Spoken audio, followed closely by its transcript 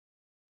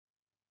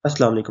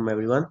Assalamu alaikum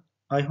everyone.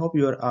 I hope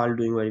you are all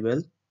doing very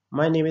well.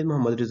 My name is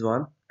Mohammad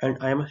Rizwan and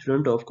I am a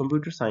student of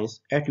computer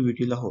science at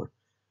UT Lahore.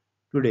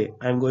 Today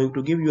I am going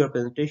to give you a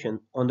presentation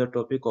on the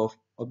topic of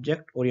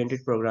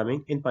object-oriented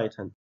programming in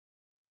Python.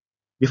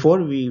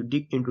 Before we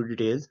dig into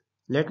details,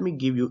 let me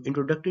give you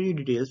introductory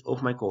details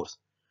of my course.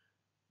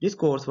 This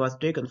course was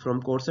taken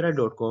from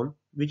Coursera.com,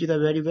 which is a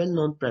very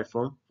well-known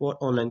platform for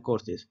online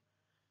courses.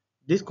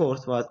 This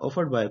course was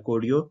offered by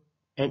Codio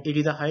and it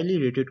is a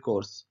highly rated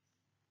course.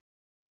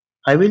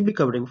 I will be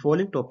covering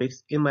following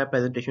topics in my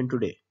presentation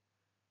today.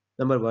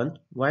 Number 1.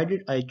 Why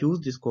did I choose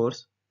this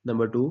course?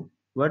 Number 2.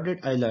 What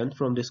did I learn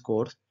from this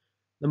course?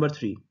 Number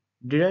 3.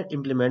 Did I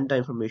implement the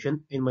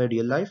information in my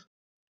real life?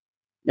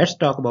 Let's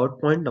talk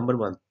about point number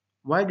 1.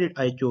 Why did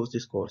I choose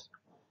this course?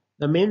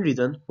 The main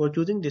reason for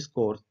choosing this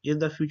course is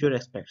the future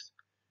aspects.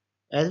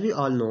 As we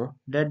all know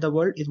that the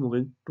world is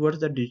moving towards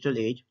the digital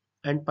age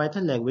and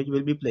Python language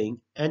will be playing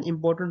an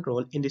important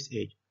role in this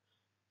age.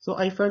 So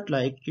I felt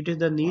like it is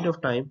the need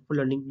of time for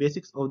learning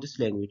basics of this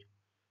language.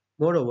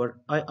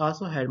 Moreover, I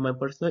also had my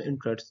personal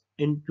interests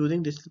in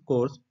choosing this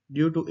course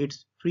due to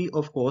its free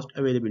of cost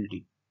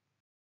availability.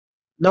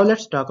 Now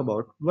let's talk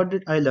about what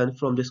did I learn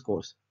from this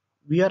course.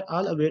 We are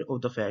all aware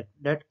of the fact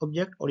that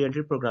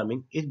object-oriented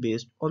programming is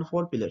based on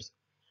four pillars: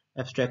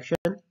 abstraction,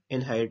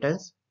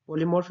 inheritance,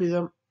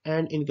 polymorphism,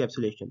 and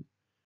encapsulation.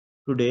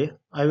 Today,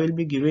 I will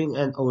be giving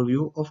an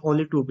overview of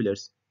only two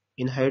pillars: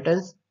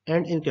 inheritance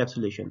and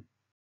encapsulation.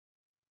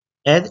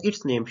 As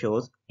its name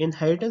shows,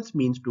 inheritance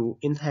means to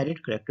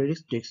inherit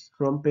characteristics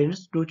from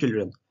parents to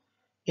children.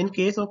 In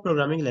case of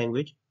programming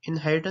language,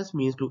 inheritance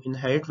means to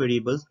inherit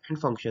variables and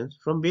functions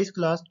from base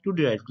class to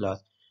derived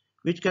class,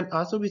 which can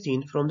also be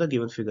seen from the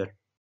given figure.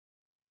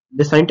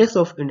 The syntax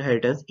of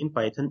inheritance in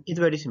Python is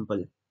very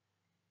simple.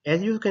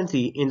 As you can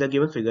see in the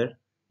given figure,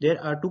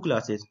 there are two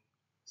classes,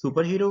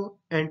 superhero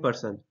and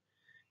person.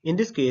 In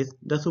this case,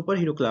 the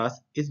superhero class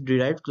is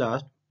derived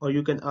class, or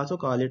you can also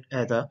call it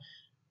as a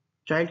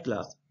child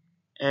class,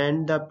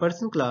 and the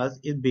person class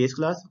is base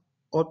class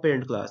or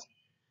parent class.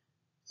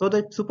 So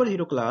the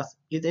superhero class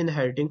is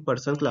inheriting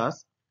person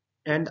class,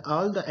 and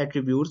all the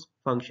attributes,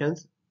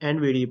 functions, and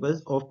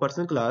variables of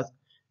person class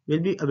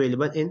will be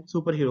available in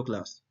superhero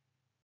class.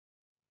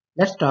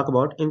 Let's talk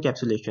about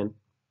encapsulation.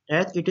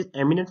 As it is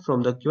eminent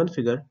from the given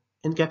figure,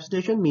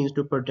 encapsulation means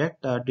to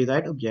protect the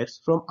desired objects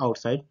from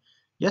outside,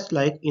 just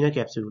like in a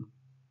capsule.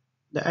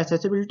 The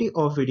accessibility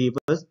of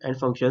variables and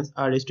functions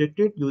are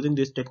restricted using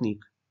this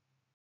technique.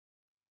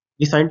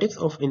 The syntax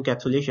of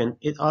encapsulation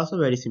is also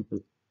very simple.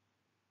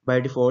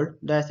 By default,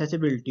 the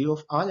accessibility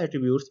of all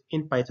attributes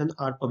in Python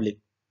are public.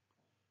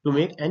 To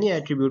make any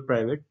attribute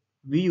private,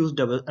 we use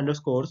double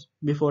underscores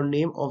before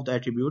name of the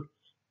attribute,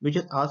 which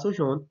is also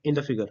shown in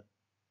the figure.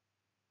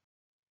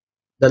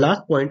 The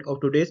last point of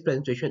today's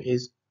presentation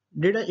is,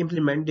 did I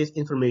implement this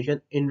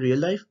information in real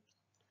life?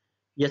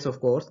 Yes, of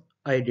course,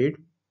 I did,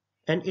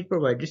 and it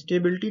provided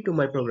stability to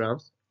my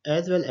programs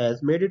as well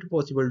as made it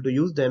possible to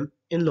use them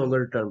in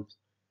longer terms.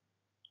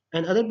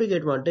 Another big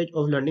advantage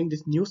of learning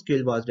this new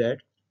skill was that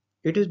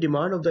it is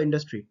demand of the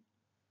industry.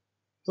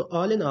 So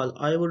all in all,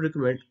 I would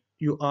recommend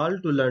you all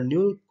to learn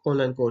new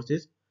online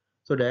courses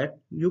so that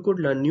you could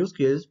learn new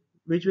skills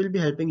which will be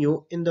helping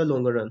you in the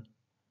longer run.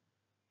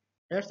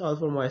 That's all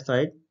from my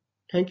side.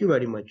 Thank you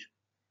very much.